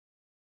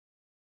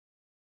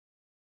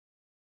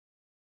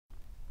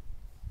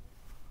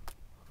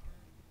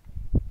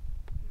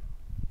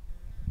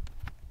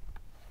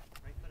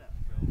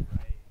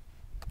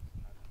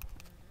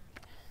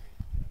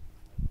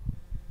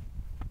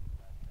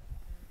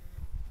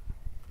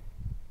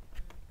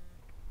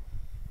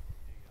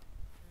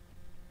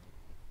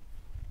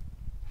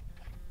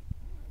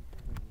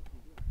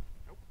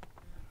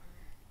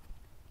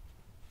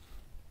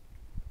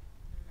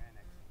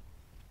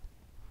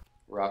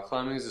Rock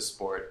climbing is a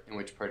sport in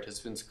which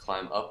participants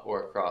climb up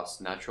or across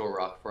natural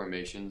rock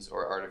formations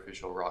or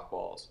artificial rock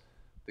walls.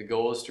 The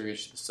goal is to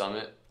reach the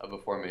summit of a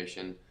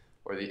formation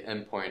or the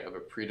endpoint of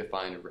a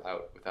predefined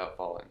route without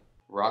falling.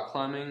 Rock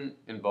climbing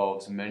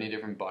involves many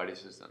different body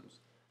systems,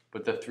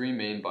 but the three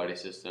main body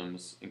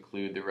systems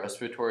include the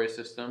respiratory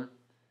system,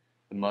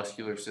 the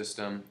muscular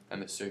system,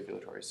 and the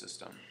circulatory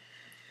system.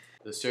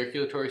 The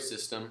circulatory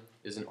system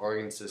is an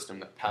organ system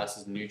that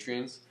passes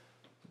nutrients,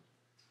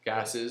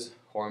 gases,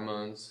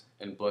 hormones,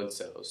 and blood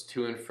cells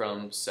to and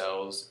from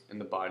cells in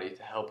the body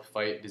to help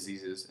fight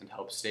diseases and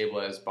help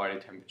stabilize body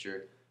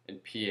temperature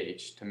and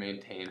pH to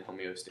maintain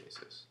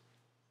homeostasis.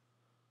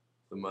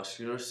 The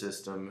muscular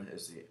system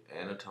is the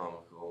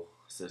anatomical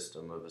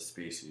system of a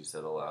species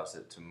that allows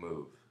it to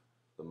move.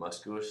 The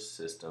muscular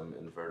system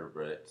in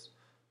vertebrates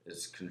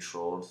is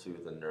controlled through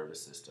the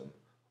nervous system,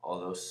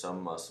 although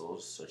some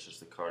muscles, such as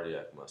the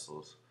cardiac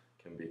muscles,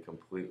 can be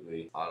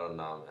completely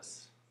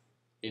autonomous.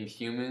 In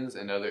humans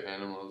and other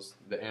animals,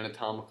 the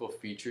anatomical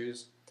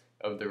features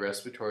of the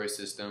respiratory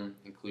system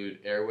include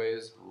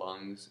airways,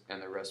 lungs,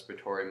 and the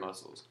respiratory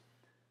muscles.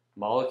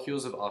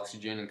 Molecules of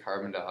oxygen and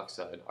carbon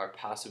dioxide are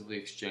passively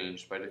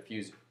exchanged by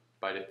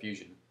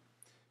diffusion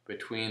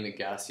between the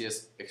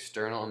gaseous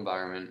external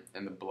environment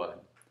and the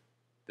blood.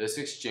 This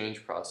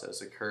exchange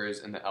process occurs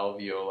in the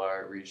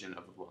alveolar region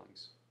of the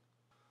lungs.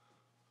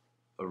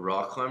 A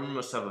rock climber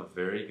must have a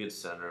very good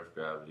center of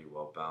gravity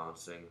while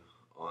balancing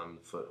on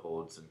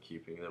footholds and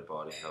keeping their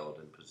body held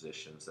in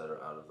positions that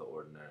are out of the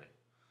ordinary.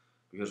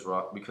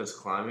 Because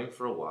climbing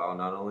for a while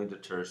not only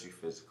deters you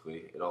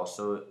physically, it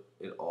also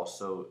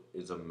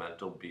is a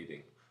mental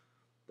beating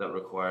that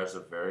requires a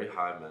very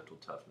high mental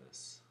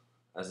toughness,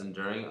 as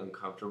enduring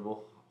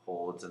uncomfortable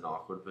holds and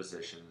awkward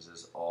positions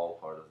is all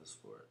part of the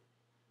sport.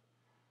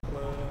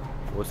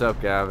 What's up,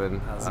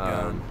 Gavin? How's it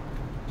going?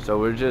 So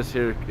we're just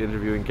here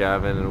interviewing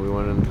Gavin, and we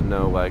wanted him to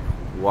know what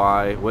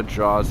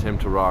draws him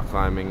to rock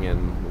climbing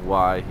and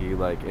why he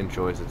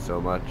enjoys it so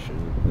much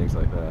and things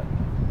like that.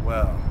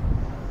 Well,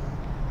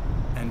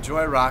 I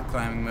enjoy rock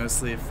climbing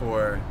mostly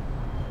for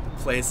the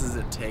places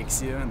it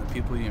takes you and the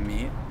people you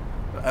meet.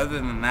 But other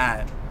than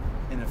that,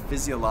 in a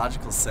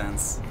physiological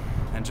sense,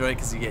 I enjoy it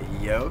because you get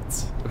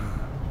yoked.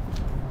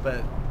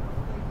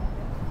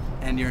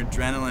 And your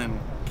adrenaline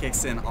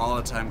kicks in all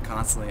the time,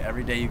 constantly.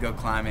 Every day you go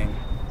climbing,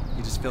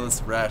 you just feel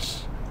this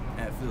rush,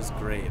 and it feels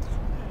great.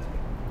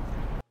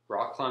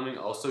 Rock climbing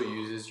also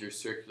uses your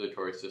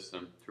circulatory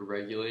system to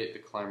regulate the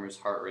climber's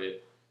heart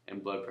rate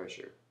and blood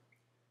pressure.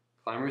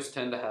 Climbers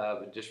tend to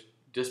have a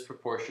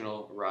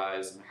disproportional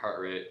rise in heart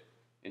rate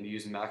and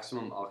use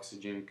maximum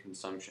oxygen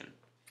consumption.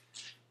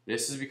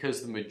 This is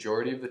because the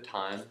majority of the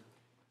time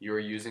you are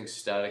using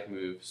static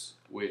moves,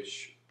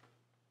 which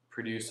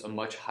produce a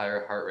much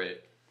higher heart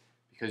rate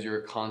because you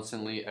are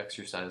constantly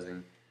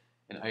exercising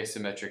an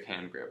isometric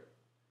hand grip.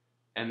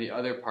 And the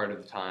other part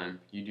of the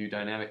time, you do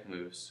dynamic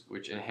moves,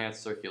 which enhance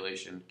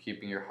circulation,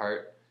 keeping your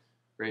heart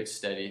rate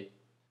steady.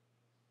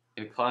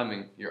 In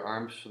climbing, your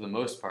arms, for the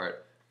most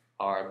part,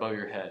 are above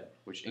your head,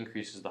 which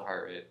increases the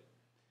heart rate.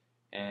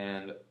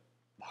 And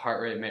the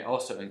heart rate may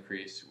also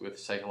increase with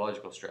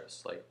psychological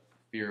stress, like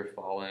fear of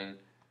falling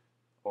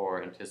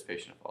or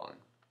anticipation of falling.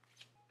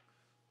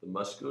 The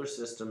muscular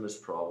system is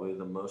probably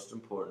the most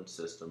important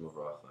system of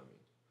rock climbing.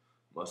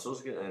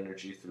 Muscles get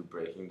energy through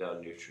breaking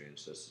down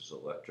nutrients such as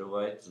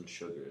electrolytes and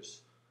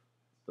sugars.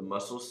 The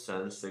muscles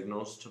send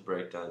signals to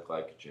break down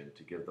glycogen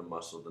to give the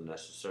muscle the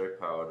necessary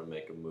power to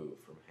make a move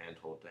from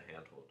handhold to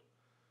handhold.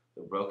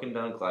 The broken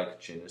down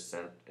glycogen is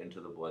sent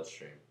into the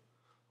bloodstream.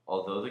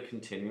 Although the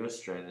continuous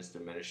strain is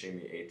diminishing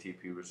the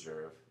ATP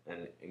reserve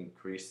and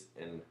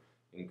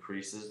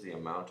increases the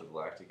amount of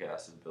lactic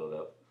acid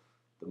buildup,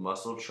 the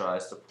muscle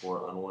tries to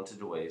pour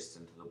unwanted waste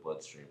into the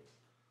bloodstream.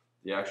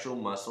 The actual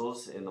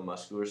muscles in the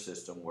muscular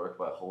system work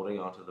by holding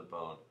onto the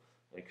bone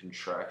and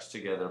contracts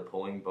together,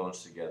 pulling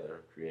bones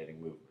together, creating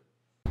movement.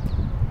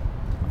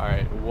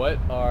 Alright, what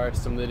are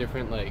some of the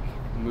different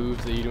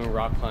moves that you do in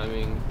rock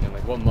climbing, and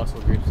what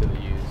muscle groups do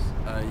they use?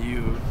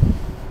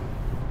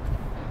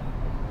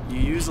 You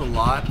use a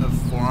lot of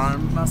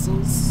forearm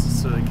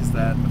muscles, because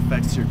that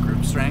affects your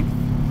grip strength.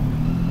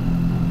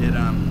 You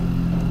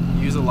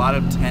use a lot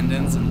of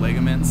tendons and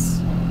ligaments,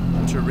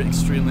 which are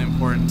extremely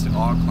important to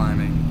all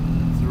climbing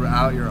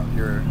throughout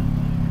your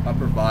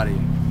upper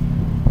body,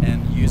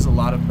 and use a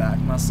lot of back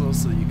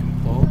muscles so that you can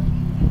pull.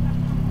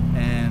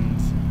 And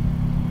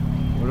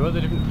what about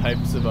the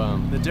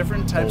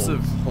different types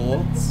of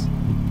holds?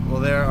 Well,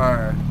 there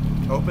are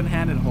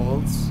open-handed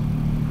holds,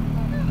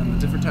 and the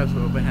different types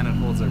of open-handed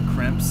holds are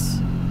crimps.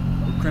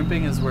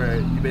 Crimping is where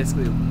you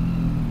basically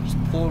just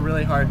pull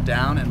really hard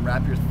down and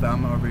wrap your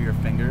thumb over your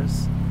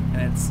fingers,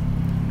 and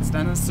it's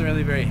not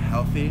necessarily very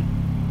healthy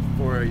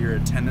for your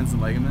tendons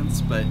and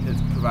ligaments, but it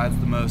provides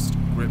the most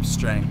grip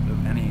strength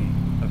of any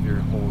of your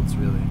holds,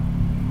 really.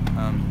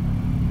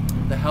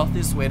 The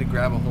healthiest way to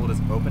grab a hold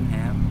is open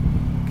hand,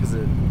 because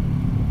it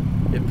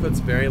puts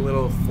very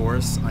little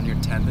force on your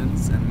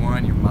tendons and more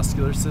on your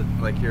muscular,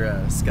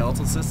 your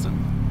skeletal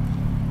system.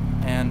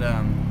 And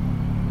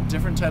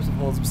different types of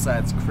holds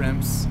besides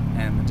crimps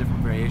and the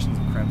different variations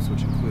of crimps,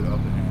 which include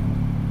open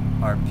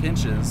hand, are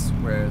pinches,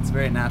 where it's a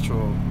very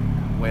natural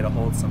way to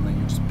hold something.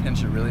 You just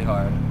pinch it really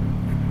hard.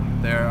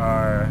 There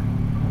are,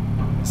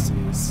 let's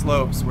see,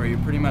 slopes, where you're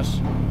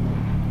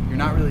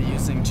not really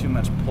using too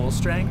much pull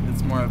strength.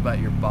 It's more about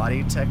your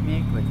body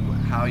technique, like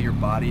how your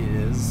body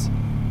is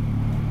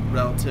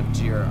relative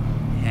to your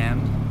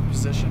hand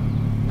position.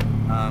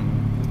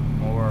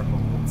 More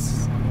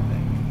holds, I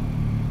think.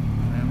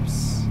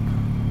 Crimps,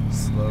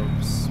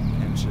 slopes,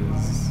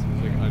 pinches.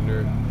 Like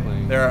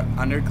undercling. There are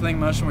undercling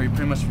motion, where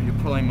you're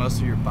pulling most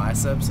of your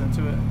biceps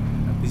into it.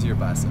 These are your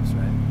biceps,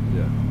 right?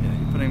 Yeah. Yeah,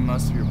 you're putting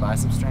most of your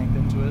bicep strength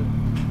into it.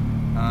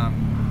 Are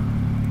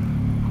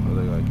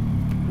they like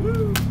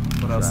Woo!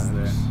 What else is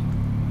there? tracks?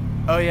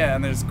 Oh yeah,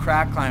 and there's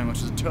crack climbing,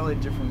 which is a totally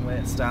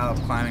different style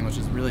of climbing, which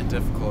is really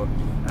difficult.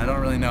 And I don't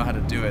really know how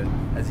to do it.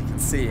 As you can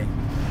see,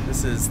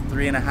 this is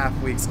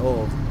 3.5 weeks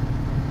old.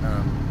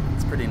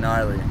 It's pretty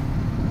gnarly.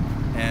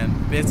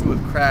 And basically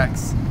with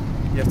cracks,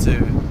 you have to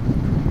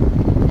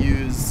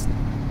use,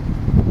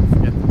 I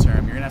forget the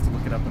term, you're gonna have to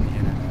look it up on the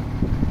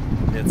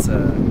internet. It's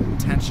a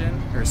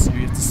tension, or so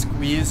you have to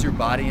squeeze your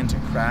body into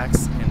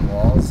cracks in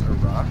walls or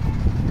rock,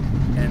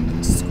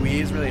 and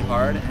squeeze really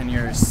hard, and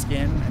your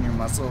skin and your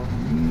muscle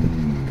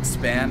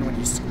expand when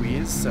you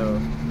squeeze. So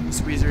you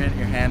squeeze your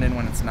hand in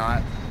when it's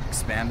not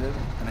expanded,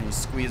 and then you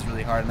squeeze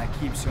really hard, and that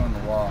keeps you on the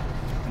wall.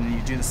 And then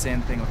you do the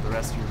same thing with the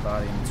rest of your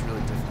body, and it's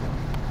really difficult.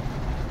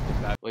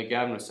 Like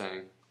Gavin was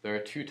saying, there are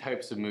two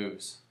types of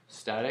moves: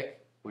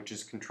 static, which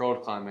is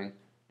controlled climbing,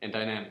 and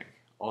dynamic,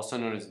 also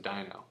known as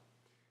dyno,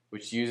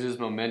 which uses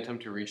momentum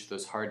to reach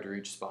those hard to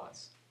reach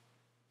spots.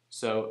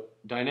 So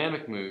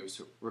dynamic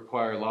moves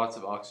require lots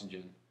of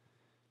oxygen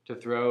to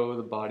throw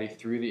the body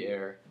through the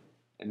air,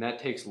 and that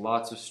takes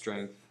lots of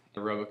strength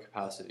and aerobic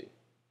capacity.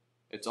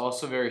 It's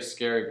also very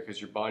scary because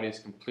your body is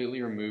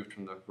completely removed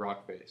from the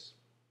rock face.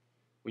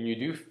 When you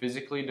do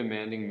physically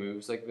demanding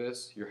moves like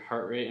this, your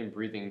heart rate and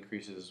breathing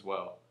increases as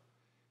well,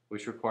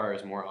 which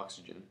requires more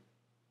oxygen.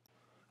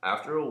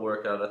 After a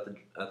workout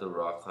at the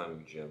rock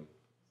climbing gym,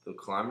 the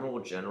climber will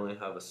generally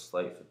have a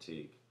slight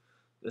fatigue.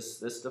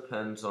 This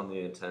depends on the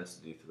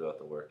intensity throughout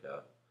the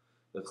workout.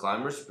 The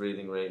climber's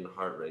breathing rate and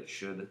heart rate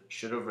should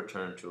have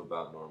returned to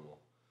about normal.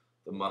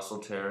 The muscle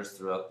tears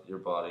throughout your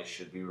body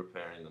should be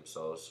repairing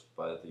themselves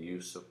by the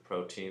use of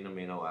protein,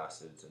 amino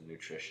acids, and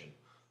nutrition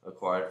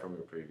acquired from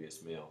your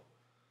previous meal.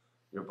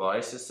 Your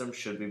body system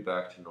should be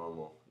back to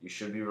normal. You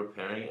should be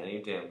repairing any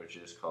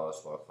damages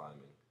caused while climbing.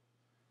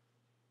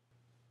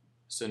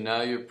 So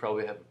now you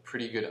probably have a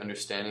pretty good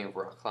understanding of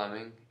rock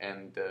climbing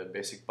and the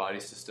basic body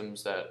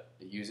systems that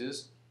it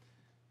uses.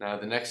 Now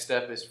the next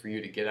step is for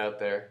you to get out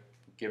there,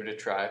 give it a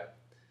try.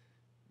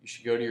 You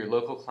should go to your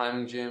local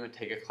climbing gym and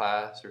take a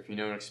class, or if you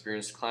know an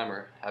experienced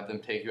climber, have them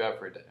take you out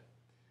for a day.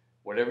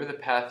 Whatever the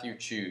path you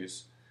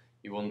choose,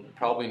 you will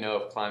probably know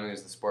if climbing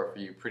is the sport for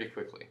you pretty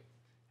quickly.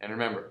 And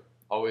remember,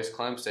 always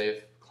climb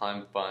safe,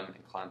 climb fun,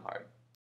 and climb hard.